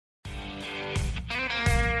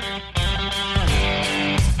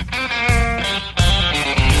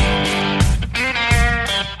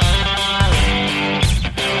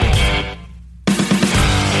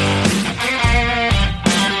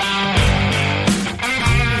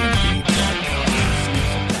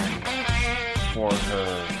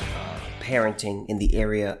parenting in the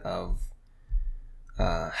area of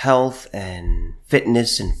health and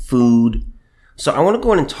fitness and food. So I want to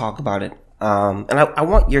go in and talk about it. And I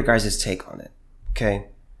want your guys' take on it. Okay.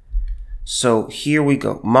 So here we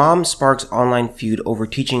go. Mom sparks online feud over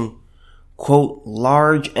teaching, quote,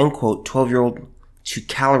 large, end quote, 12-year-old to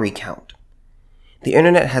calorie count. The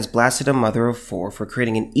internet has blasted a mother of 4 for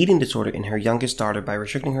creating an eating disorder in her youngest daughter by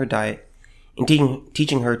restricting her diet and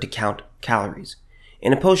teaching her to count calories.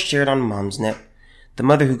 In a post shared on Momsnet, the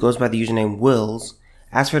mother, who goes by the username Wills,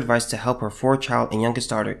 asked for advice to help her 4-child and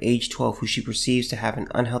youngest daughter, age 12, who she perceives to have an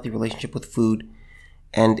unhealthy relationship with food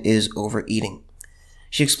and is overeating.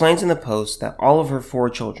 She explains in the post that all of her 4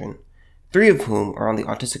 children, 3 of whom are on the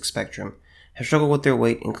autistic spectrum, have struggled with their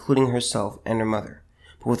weight, including herself and her mother.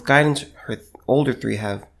 But with guidance, her older 3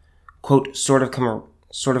 have, quote, sort of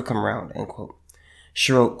come around, end quote.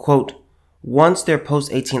 She wrote, quote, once they're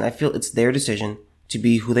post 18, I feel it's their decision to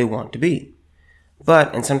be who they want to be.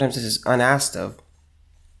 But, and sometimes this is unasked of,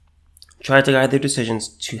 try to guide their decisions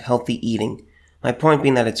to healthy eating. My point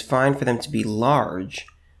being that it's fine for them to be large,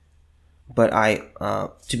 but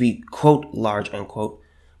to be, quote, large, unquote,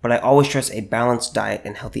 but I always stress a balanced diet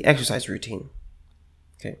and healthy exercise routine.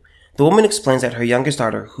 Okay. The woman explains that her youngest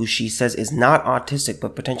daughter, who she says is not autistic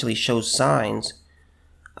but potentially shows signs,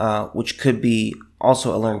 which could be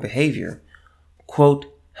also a learned behavior, quote,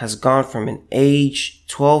 has gone from an age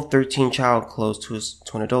 12, 13 child clothes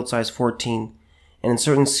to an adult size 14, and in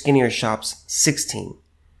certain skinnier shops, 16.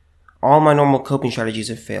 All my normal coping strategies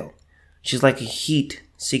have failed. She's like a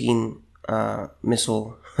heat-seeking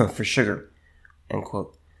missile for sugar, end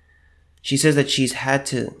quote. She says that she's had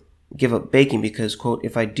to give up baking because, quote,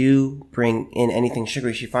 if I do bring in anything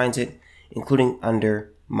sugary, she finds it, including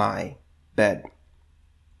under my bed.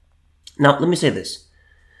 Now, let me say this.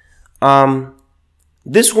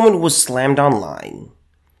 This woman was slammed online,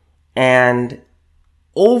 and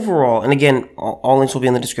overall, and again, all links will be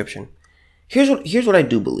in the description. Here's what I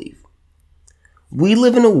do believe. We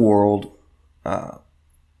live in a world. Let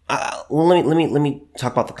me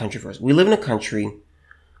talk about the country first. We live in a country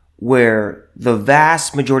where the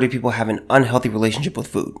vast majority of people have an unhealthy relationship with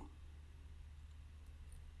food.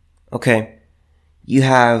 Okay, you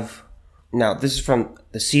have, now this is from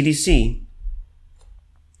the CDC.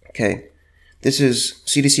 Okay, this is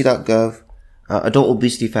cdc.gov. Adult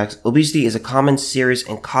obesity facts. Obesity is a common, serious,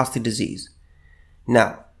 and costly disease.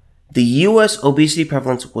 Now, the U.S. obesity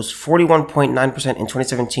prevalence was 41.9% in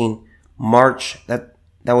 2017,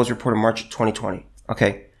 that was reported March 2020.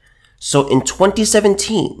 Okay. So in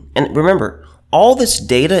 2017, and remember, all this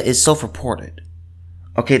data is self-reported.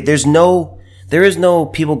 Okay. There is no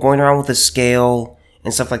people going around with a scale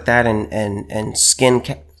and stuff like that and skin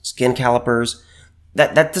calipers.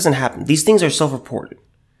 That doesn't happen. These things are self-reported.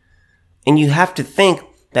 And you have to think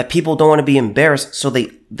that people don't want to be embarrassed, so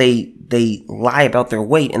they lie about their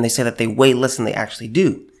weight and they say that they weigh less than they actually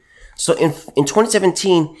do. So in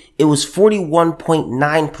 2017, it was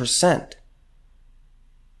 41.9%.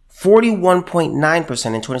 41.9%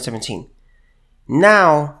 in 2017.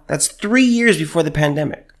 Now, that's 3 years before the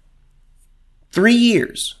pandemic. 3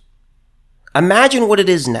 years. Imagine what it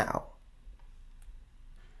is now.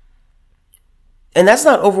 And that's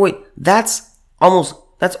not overweight. That's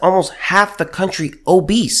almost half the country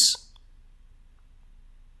obese.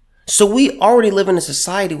 So we already live in a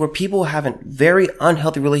society where people have a very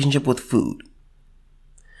unhealthy relationship with food.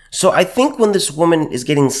 So I think when this woman is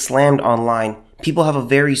getting slammed online, people have a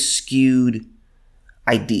very skewed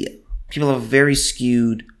idea. People have a very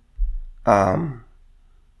skewed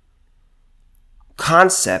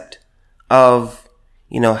concept of,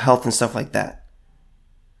 health and stuff like that.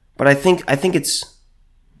 But I think it's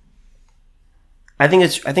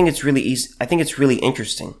really easy. I think it's really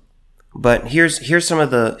interesting. But here's some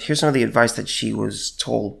of the advice that she was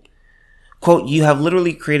told. Quote, you have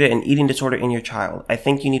literally created an eating disorder in your child. I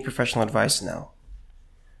think you need professional advice now.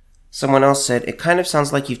 Someone else said, it kind of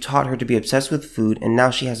sounds like you've taught her to be obsessed with food and now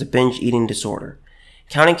she has a binge eating disorder.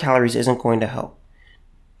 Counting calories isn't going to help.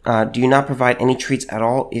 Do you not provide any treats at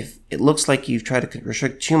all? If it looks like you've tried to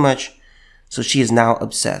restrict too much, so she is now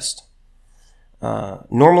obsessed.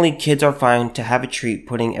 Normally kids are fine to have a treat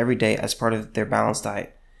pudding every day as part of their balanced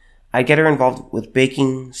diet. I get her involved with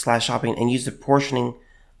baking/shopping and use the portioning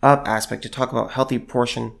up aspect to talk about healthy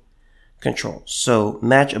portion control. So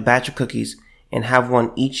make a batch of cookies and have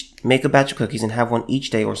one each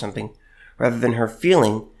day or something, rather than her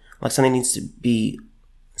feeling like something needs to be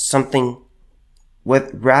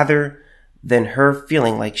rather than her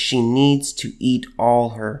feeling like she needs to eat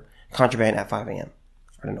all her contraband at 5 a.m.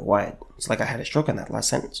 I don't know why. It's like I had a stroke on that last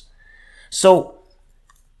sentence. So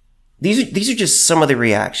these are just some of the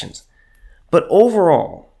reactions. But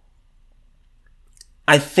overall,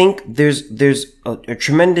 I think there's a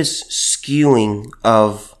tremendous skewing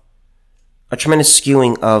of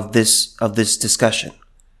this discussion.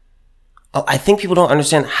 I think people don't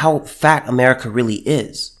understand how fat America really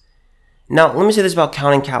is. Now, let me say this about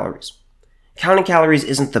counting calories. Counting calories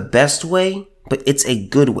isn't the best way, but it's a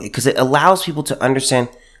good way because it allows people to understand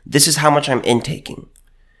this is how much I'm intaking.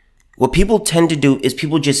 What people tend to do is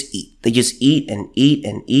people just eat. They just eat and eat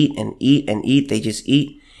and eat and eat and eat. They just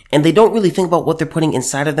eat. And they don't really think about what they're putting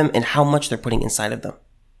inside of them and how much they're putting inside of them.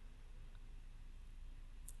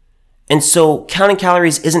 And so counting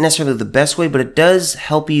calories isn't necessarily the best way, but it does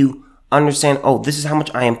help you understand, oh, this is how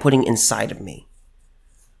much I am putting inside of me.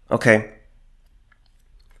 Okay.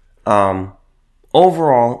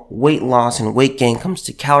 Overall, weight loss and weight gain comes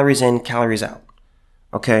to calories in, calories out.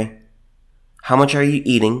 Okay. How much are you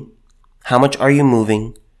eating? How much are you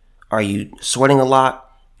moving? Are you sweating a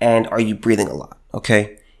lot? And are you breathing a lot?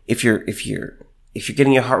 Okay. If you're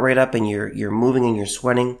getting your heart rate up and you're moving and you're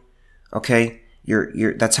sweating, okay,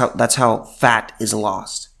 that's how fat is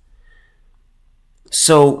lost.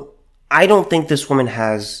 So I don't think this woman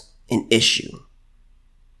has an issue.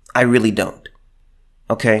 I really don't.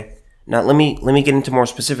 Okay. Now let me get into more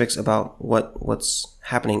specifics about what's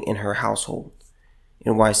happening in her household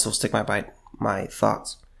and why I still stick by my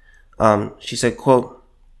thoughts. She said, quote,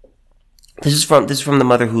 this is from the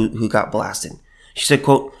mother who got blasted. She said,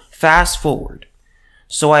 quote, fast forward.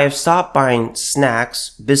 So I have stopped buying snacks,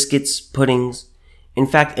 biscuits, puddings. In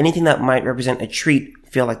fact, anything that might represent a treat,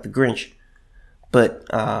 feel like the Grinch. But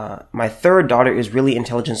my third daughter is really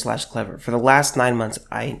intelligent / clever. For the last 9 months,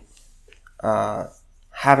 I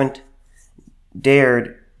haven't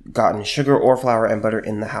dared gotten sugar or flour and butter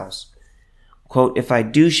in the house. Quote, if I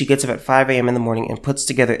do, she gets up at 5 a.m. in the morning and puts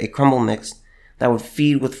together a crumble mix that would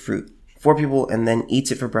feed with fruit, 4 people, and then eats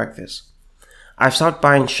it for breakfast. I've stopped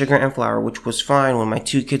buying sugar and flour, which was fine when my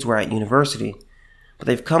 2 kids were at university, but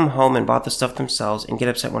they've come home and bought the stuff themselves and get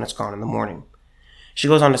upset when it's gone in the morning. She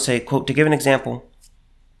goes on to say, quote, to give an example,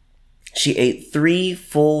 she ate 3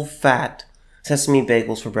 full fat sesame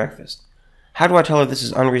bagels for breakfast. How do I tell her this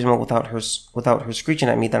is unreasonable without her screeching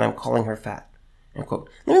at me that I'm calling her fat? End quote.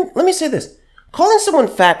 Let me say this. Calling someone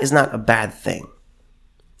fat is not a bad thing.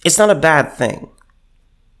 It's not a bad thing.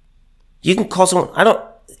 You can call someone,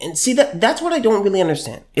 and see that's what I don't really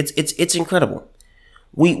understand. It's incredible.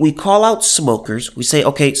 We call out smokers. We say,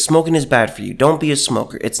 okay, smoking is bad for you. Don't be a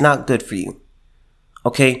smoker. It's not good for you.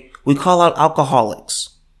 Okay? We call out alcoholics.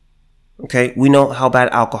 Okay? We know how bad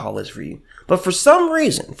alcohol is for you. But for some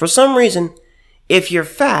reason, if you're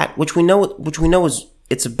fat, which we know is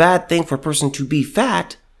it's a bad thing for a person to be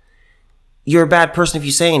fat, you're a bad person if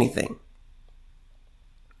you say anything.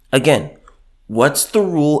 Again, what's the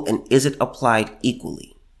rule and is it applied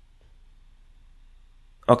equally?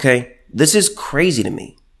 Okay? This is crazy to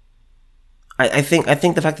me. I think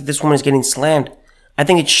the fact that this woman is getting slammed, I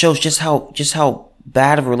think it shows just how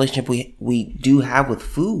bad of a relationship we do have with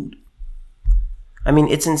food. I mean,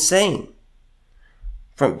 it's insane.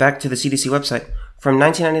 From back to the CDC website, from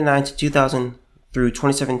 1999 to 2000 through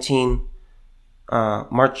 2017,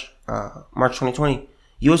 March 2020,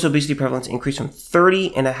 U.S. obesity prevalence increased from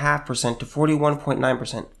 30.5% to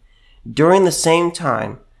 41.9%. During the same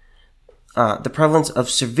time, the prevalence of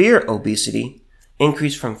severe obesity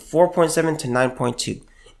increased from 4.7 to 9.2.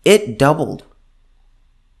 It doubled.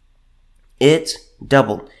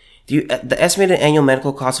 The estimated annual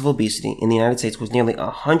medical cost of obesity in the United States was nearly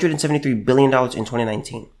 $173 billion in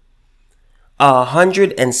 2019.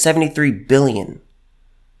 $173 billion.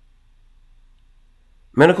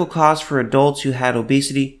 Medical costs for adults who had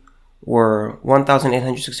obesity were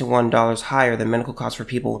 $1,861 higher than medical costs for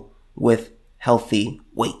people with healthy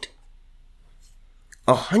weight.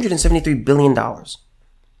 $173 billion.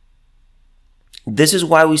 This is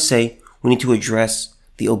why we say we need to address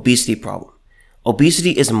the obesity problem.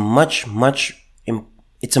 Obesity is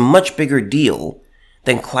it's a much bigger deal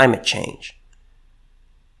than climate change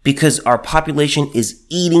because our population is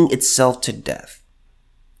eating itself to death.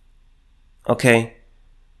 Okay?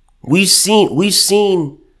 We've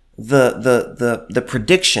seen the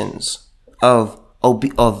predictions of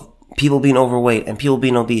people being overweight and people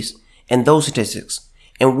being obese and those statistics,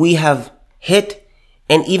 and we have hit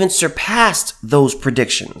and even surpassed those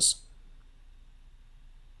predictions.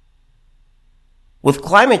 With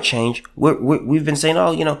climate change, we've been saying,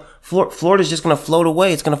 Florida's just gonna float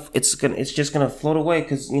away. It's just gonna float away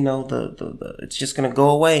because it's just gonna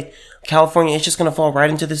go away. California, it's just gonna fall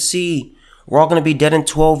right into the sea. We're all gonna be dead in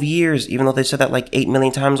 12 years, even though they said that like 8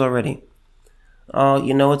 million times already.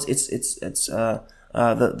 The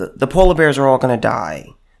polar bears are all gonna die.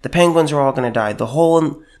 The penguins are all going to die. The hole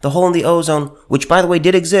in the ozone, which by the way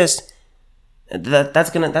did exist, that's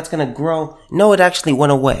gonna grow. No, it actually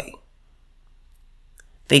went away.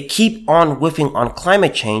 They keep on whiffing on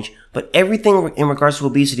climate change, but everything in regards to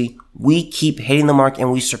obesity, we keep hitting the mark and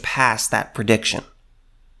we surpass that prediction.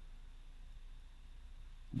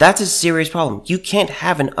 That's a serious problem. You can't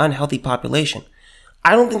have an unhealthy population.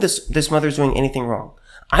 I don't think this mother's doing anything wrong.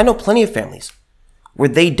 I know plenty of families where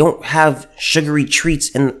they don't have sugary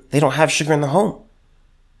treats and they don't have sugar in the home.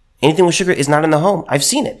 Anything with sugar is not in the home. I've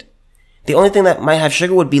seen it. The only thing that might have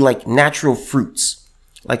sugar would be like natural fruits,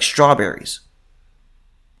 like strawberries.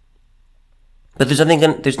 But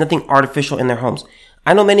there's nothing artificial in their homes.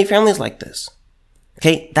 I know many families like this.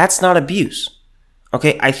 Okay, that's not abuse.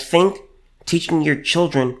 Okay, I think teaching your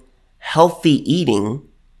children healthy eating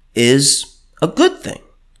is a good thing.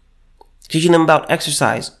 Teaching them about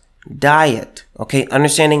exercise, diet, okay,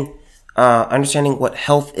 understanding what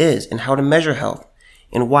health is and how to measure health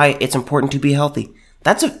and why it's important to be healthy.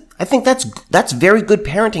 I think that's very good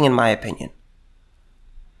parenting in my opinion.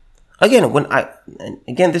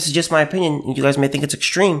 Again, this is just my opinion, and you guys may think it's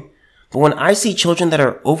extreme, but when I see children that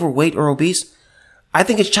are overweight or obese, I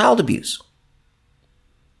think it's child abuse.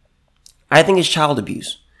 I think it's child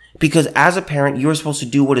abuse. Because as a parent, you're supposed to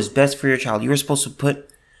do what is best for your child. You're supposed to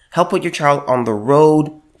help put your child on the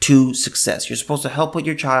road to success. You're supposed to help put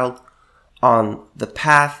your child on the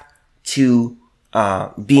path to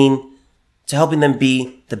helping them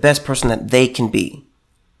be the best person that they can be.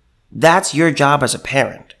 That's your job as a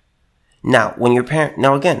parent. Now, when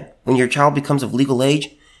your child becomes of legal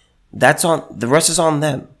age, the rest is on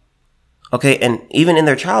them. Okay, and even in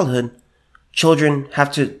their childhood, children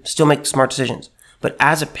have to still make smart decisions. But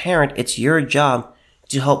as a parent, it's your job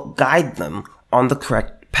to help guide them on the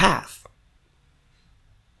correct path.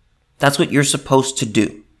 That's what you're supposed to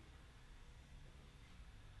do.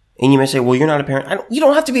 And you may say, well, you're not a parent. You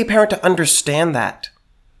don't have to be a parent to understand that.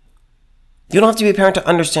 You don't have to be a parent to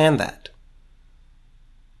understand that.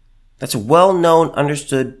 That's a well-known,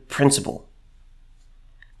 understood principle.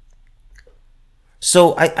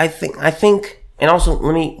 So I think, and also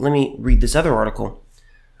let me read this other article.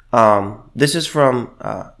 This is from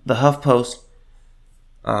the HuffPost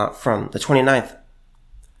from the 29th.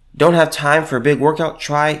 Don't have time for a big workout?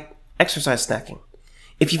 Try exercise snacking.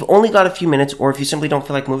 If you've only got a few minutes, or if you simply don't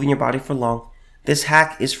feel like moving your body for long, this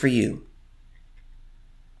hack is for you.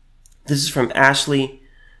 This is from Ashley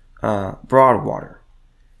Broadwater.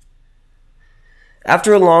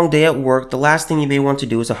 After a long day at work, the last thing you may want to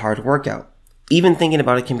do is a hard workout. Even thinking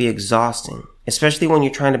about it can be exhausting, especially when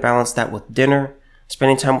you're trying to balance that with dinner,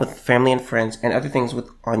 spending time with family and friends, and other things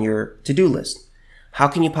on your to-do list. How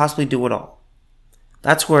can you possibly do it all?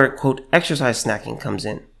 That's where, quote, exercise snacking comes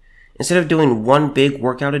in. Instead of doing one big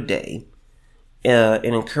workout a day, it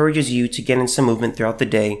encourages you to get in some movement throughout the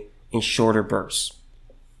day in shorter bursts.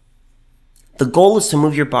 The goal is to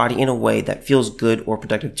move your body in a way that feels good or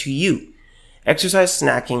productive to you. Exercise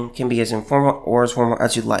snacking can be as informal or as formal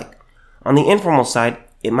as you like. On the informal side,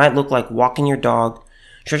 it might look like walking your dog,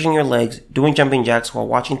 stretching your legs, doing jumping jacks while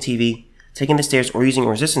watching TV, taking the stairs, or using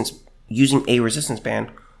a resistance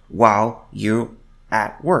band while you're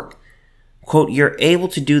at work. Quote, you're able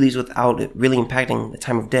to do these without it really impacting the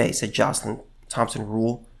time of day, said Jocelyn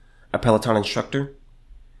Thompson-Rule, a Peloton instructor.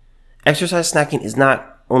 Exercise snacking is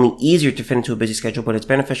not only easier to fit into a busy schedule, but it's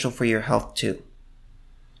beneficial for your health too.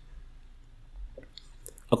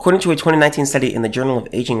 According to a 2019 study in the Journal of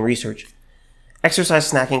Aging Research, exercise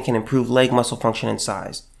snacking can improve leg muscle function and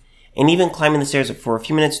size, and even climbing the stairs for a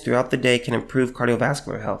few minutes throughout the day can improve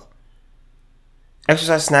cardiovascular health.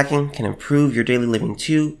 Exercise snacking can improve your daily living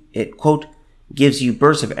too. It, quote, gives you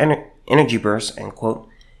bursts of energy bursts, end quote,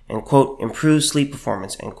 and, quote, improves sleep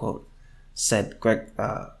performance, end quote, said Greg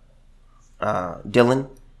Dillon,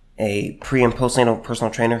 a pre- and postnatal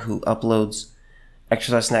personal trainer who uploads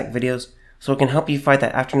exercise snack videos, so it can help you fight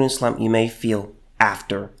that afternoon slump you may feel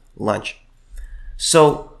after lunch.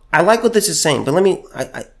 So I like what this is saying, but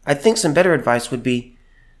I think some better advice would be,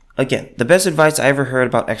 again, the best advice I ever heard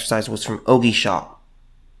about exercise was from Ogie Shaw.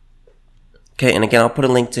 Okay, and again, I've put a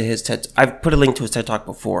link to his TED Talk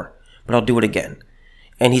before, but I'll do it again.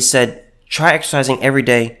 And he said, try exercising every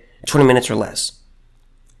day, 20 minutes or less.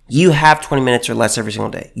 You have 20 minutes or less every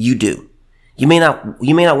single day. You do. You may not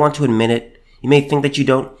want to admit it. You may think that you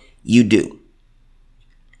don't. You do.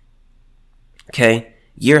 Okay?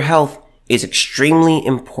 Your health is extremely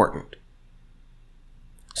important.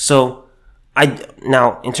 So,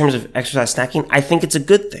 now, in terms of exercise snacking, I think it's a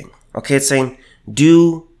good thing. Okay? It's saying,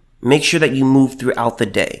 make sure that you move throughout the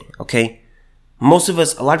day. Okay? A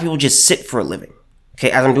lot of people just sit for a living.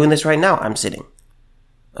 Okay? As I'm doing this right now, I'm sitting.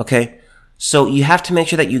 Okay? So you have to make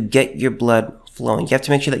sure that you get your blood flowing. You have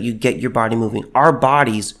to make sure that you get your body moving. Our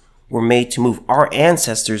bodies were made to move. Our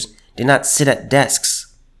ancestors did not sit at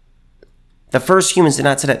desks. The first humans did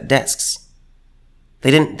not sit at desks. They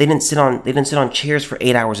didn't sit on chairs for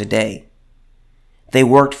 8 hours a day. They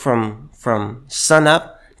worked from sun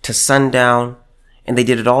up to sundown, and they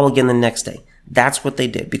did it all again the next day. That's what they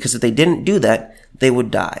did, because if they didn't do that, they would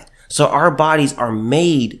die. So our bodies are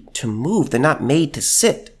made to move. They're not made to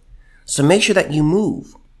sit. So make sure that you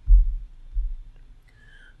move.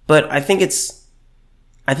 But I think it's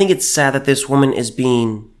sad that this woman is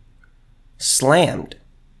being slammed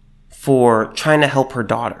for trying to help her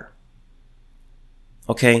daughter.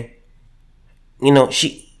 Okay? You know,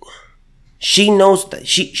 she knows that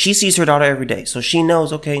she sees her daughter every day. So she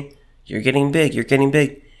knows, okay, you're getting big.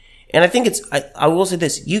 And I think I will say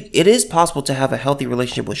this, it is possible to have a healthy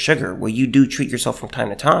relationship with sugar where you do treat yourself from time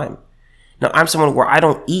to time. Now, I'm someone where I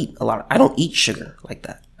don't eat a lot. I don't eat sugar like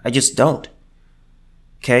that. I just don't.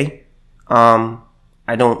 Okay?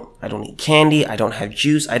 I don't eat candy. I don't have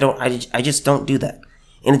juice. I just don't do that.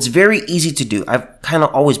 And it's very easy to do. I've kind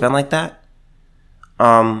of always been like that.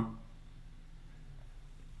 But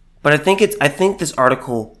I think this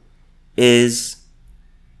article is,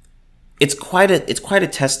 it's quite a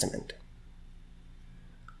testament.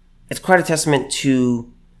 It's quite a testament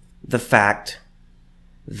to the fact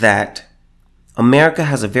that America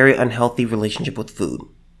has a very unhealthy relationship with food.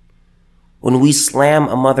 When we slam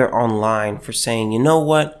a mother online for saying, you know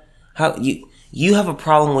what, how you have a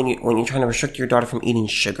problem when you're trying to restrict your daughter from eating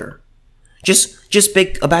sugar. Just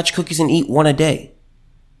bake a batch of cookies and eat one a day.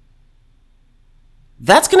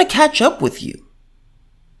 That's gonna catch up with you.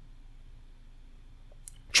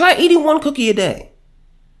 Try eating one cookie a day.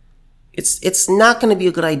 It's not gonna be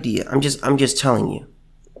a good idea. I'm just telling you.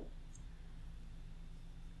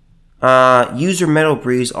 User Metal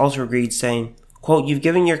Breeze also agreed, saying, quote, "You've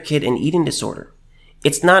given your kid an eating disorder.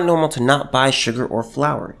 It's not normal to not buy sugar or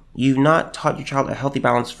flour. You've not taught your child a healthy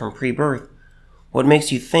balance from pre-birth. What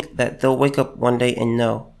makes you think that they'll wake up one day and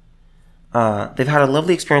know? They've had a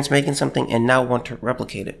lovely experience making something and now want to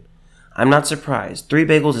replicate it. I'm not surprised. 3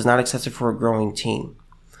 bagels is not excessive for a growing teen.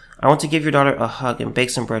 I want to give your daughter a hug and bake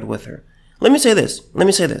some bread with her." Let me say this.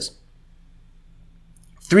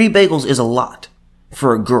 3 bagels is a lot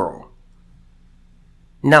for a girl.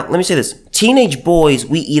 Now, let me say this. Teenage boys,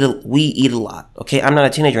 we eat a lot. Okay, I'm not a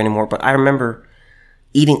teenager anymore, but I remember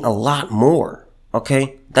eating a lot more.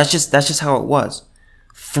 Okay, that's just how it was.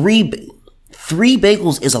 3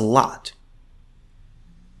 bagels is a lot.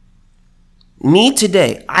 Me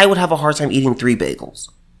today, I would have a hard time eating 3 bagels.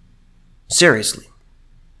 Seriously.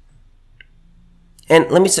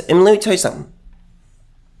 And let me tell you something.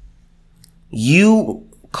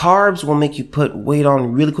 Carbs will make you put weight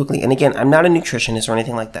on really quickly. And again, I'm not a nutritionist or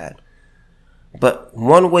anything like that. But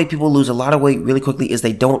one way people lose a lot of weight really quickly is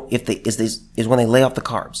when they lay off the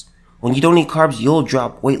carbs. When you don't eat carbs, you'll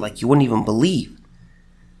drop weight like you wouldn't even believe.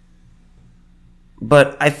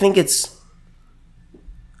 But I think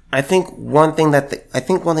one thing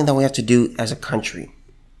that we have to do as a country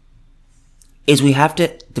is we have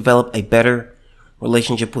to develop a better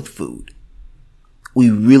relationship with food. We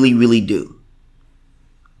really, really do.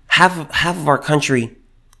 Half of our country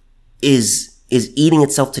is eating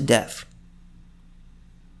itself to death.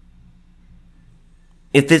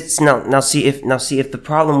 If it's now see if the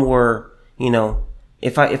problem were,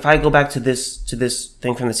 if I go back to this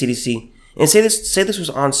thing from the CDC and say this was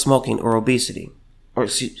on smoking or obesity, or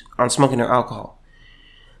on smoking or alcohol,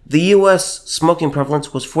 the U.S. smoking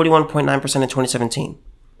prevalence was 41.9% in 2017.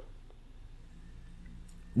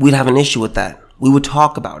 We'd have an issue with that. We would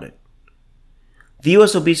talk about it. The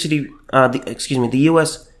U.S. the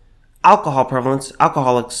U.S. alcoholics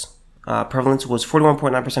prevalence was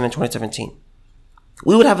 41.9% in 2017.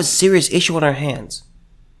 We would have a serious issue on our hands.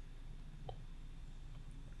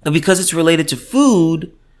 But because it's related to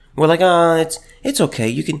food, we're like, it's okay.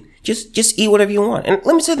 You can just eat whatever you want. And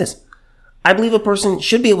let me say this. I believe a person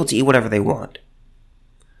should be able to eat whatever they want.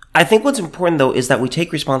 I think what's important, though, is that we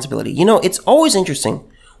take responsibility. It's always interesting.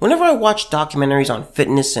 Whenever I watch documentaries on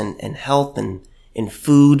fitness and health and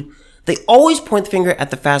food, they always point the finger at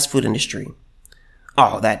the fast food industry.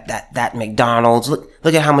 Oh, that McDonald's. Look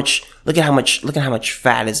at how much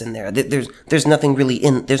fat is in there. There's nothing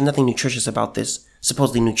nutritious about this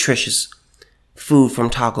supposedly nutritious food from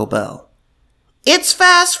Taco Bell. It's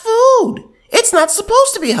fast food. It's not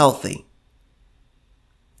supposed to be healthy.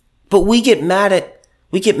 But we get mad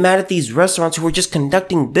at these restaurants who are just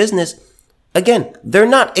conducting business. Again, they're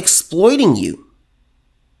not exploiting you.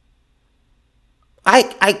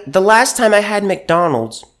 The last time I had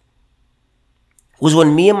McDonald's was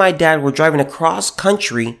when me and my dad were driving across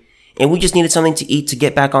country and we just needed something to eat to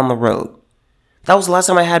get back on the road. That was the last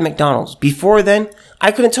time I had McDonald's. Before then,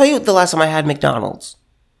 I couldn't tell you the last time I had McDonald's.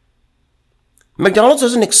 McDonald's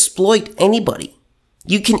doesn't exploit anybody.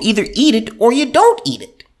 You can either eat it or you don't eat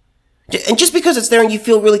it. And just because it's there and you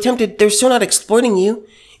feel really tempted, they're still not exploiting you.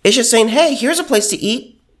 It's just saying, hey, here's a place to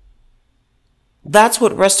eat. That's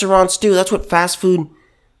what restaurants do. That's what fast food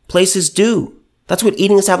places do. That's what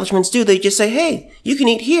eating establishments do. They just say, hey, you can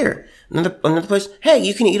eat here. Another place, hey,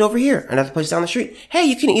 you can eat over here. Another place down the street, hey,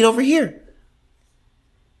 you can eat over here.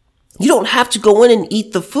 You don't have to go in and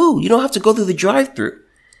eat the food. You don't have to go through the drive-thru.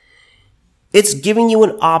 It's giving you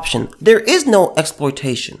an option. There is no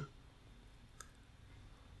exploitation.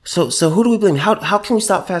 So who do we blame? How can we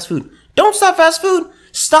stop fast food? Don't stop fast food.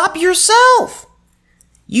 Stop yourself.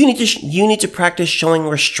 You need to practice showing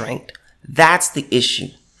restraint. That's the issue.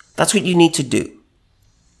 That's what you need to do.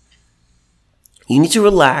 You need to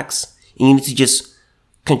relax and you need to just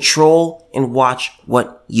control and watch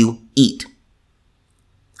what you eat.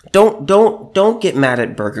 Don't get mad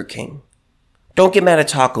at Burger King. Don't get mad at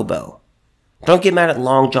Taco Bell. Don't get mad at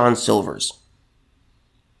Long John Silver's.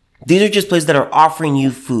 These are just places that are offering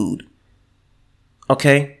you food.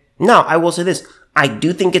 Okay? Now, I will say this. I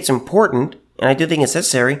do think it's important, and I do think it's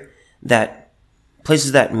necessary, that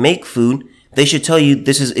places that make food, they should tell you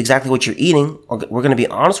this is exactly what you're eating. We're going to be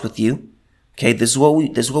honest with you. Okay? This is what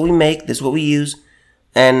we make. This is what we use.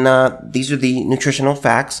 And these are the nutritional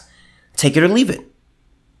facts. Take it or leave it.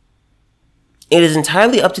 It is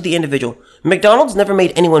entirely up to the individual. McDonald's never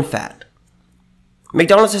made anyone fat.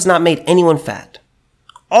 McDonald's has not made anyone fat.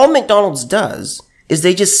 All McDonald's does is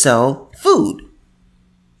they just sell food.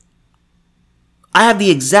 I have the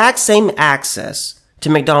exact same access to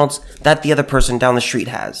McDonald's that the other person down the street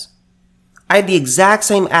has. I have the exact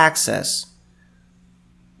same access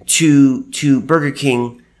to Burger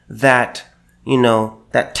King that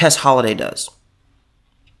Tess Holiday does.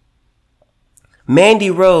 Mandy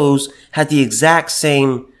Rose has the exact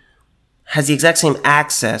same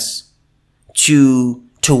access to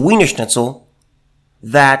Wiener Schnitzel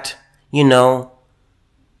that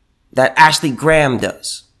Ashley Graham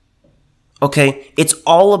does. Okay? It's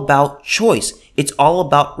all about choice. It's all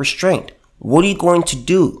about restraint. What are you going to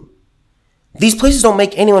do? These places don't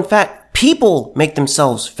make anyone fat. People make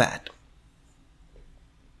themselves fat.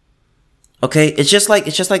 Okay? It's just like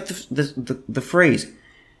the phrase,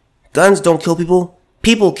 guns don't kill people,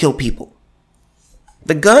 people kill people.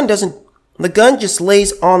 The gun just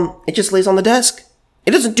lays on the desk.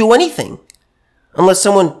 It doesn't do anything unless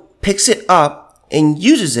someone picks it up and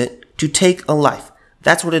uses it to take a life.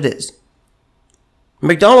 That's what it is.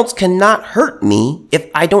 McDonald's cannot hurt me if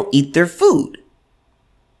I don't eat their food.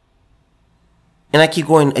 And I keep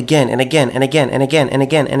going again and again and again and again and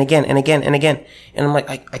again and again and again and again. And I'm like,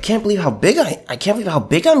 I can't believe how big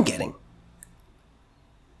I'm getting.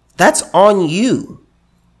 That's on you.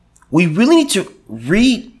 We really need to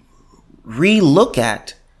re-look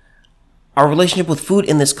at our relationship with food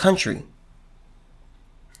in this country.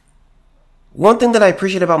 One thing that I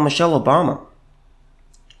appreciate about Michelle Obama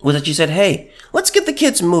was that she said, hey, let's get the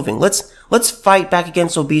kids moving. Let's fight back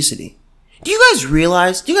against obesity. Do you guys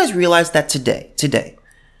realize that today,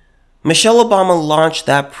 Michelle Obama launched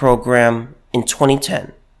that program in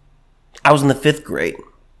 2010. I was in the 5th grade.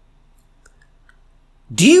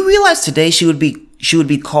 Do you realize today she would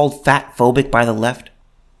be called fat phobic by the left?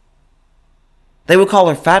 They would call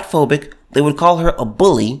her fat phobic. They would call her a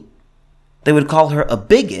bully. They would call her a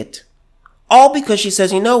bigot. All because she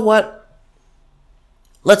says, you know what?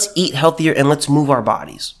 Let's eat healthier and let's move our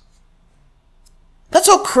bodies. That's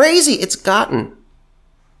how crazy it's gotten.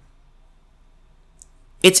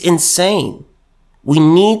 It's insane. We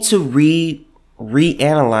need to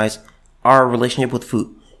reanalyze our relationship with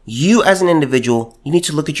food. You as an individual, you need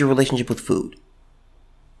to look at your relationship with food.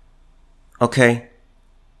 Okay?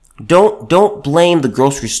 Don't blame the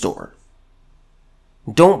grocery store.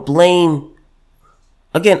 Don't blame.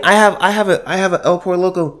 Again, I have a El Pollo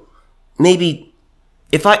Loco. Maybe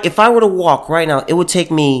if I were to walk right now, it would take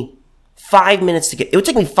me 5 minutes to get. It would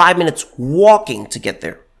take me 5 minutes walking to get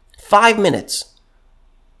there. 5 minutes.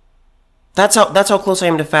 That's how close I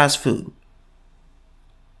am to fast food.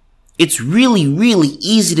 It's really, really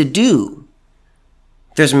easy to do.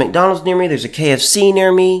 There's a McDonald's near me. There's a KFC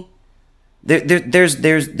near me. There's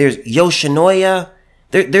Yoshinoya.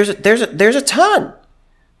 There's a ton.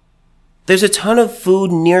 There's a ton of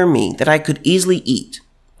food near me that I could easily eat.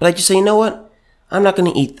 But I just say, you know what? I'm not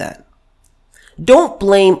going to eat that. Don't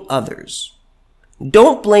blame others.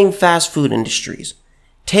 Don't blame fast food industries.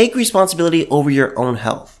 Take responsibility over your own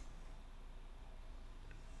health.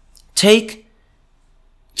 Take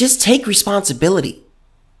just take responsibility.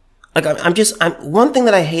 Like I'm one thing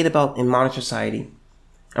that I hate about in modern society,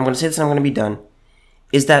 I'm going to say this and I'm going to be done,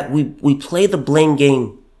 is that we play the blame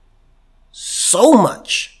game so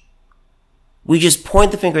much. We just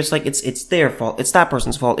point the finger. It's like it's their fault. It's that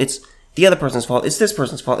person's fault. It's the other person's fault. It's this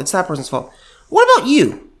person's fault. It's that person's fault. What about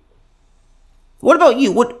you? What about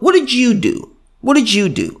you? What did you do? What did you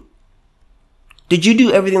do? Did you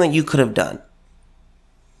do everything that you could have done?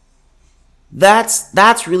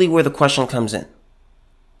 That's really where the question comes in.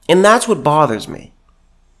 And that's what bothers me.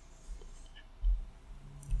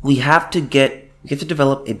 We have to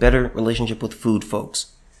develop a better relationship with food,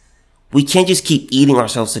 folks. We can't just keep eating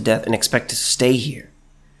ourselves to death and expect to stay here.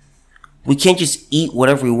 We can't just eat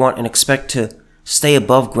whatever we want and expect to stay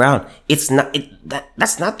above ground. That's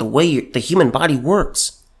not the way the human body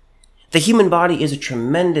works. The human body is a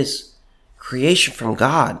tremendous creation from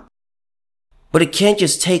God. But it can't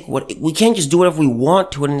just we can't just do whatever we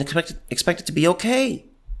want to it and expect it to be okay.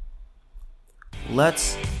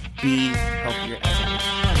 Let's be healthier as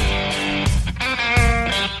a